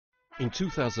In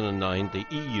 2009, the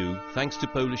EU, thanks to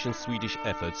Polish and Swedish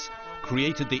efforts,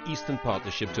 created the Eastern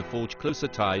Partnership to forge closer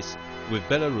ties with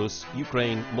Belarus,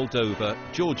 Ukraine, Moldova,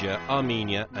 Georgia,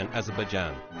 Armenia and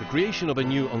Azerbaijan. The creation of a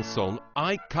new ensemble,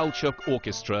 I-Culture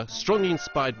Orchestra, strongly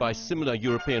inspired by similar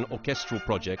European orchestral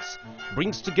projects,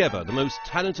 brings together the most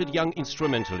talented young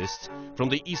instrumentalists from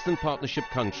the Eastern Partnership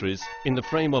countries in the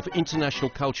frame of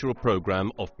International Cultural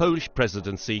Programme of Polish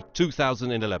Presidency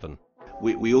 2011.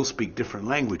 We all speak different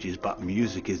languages, but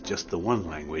music is just the one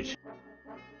language.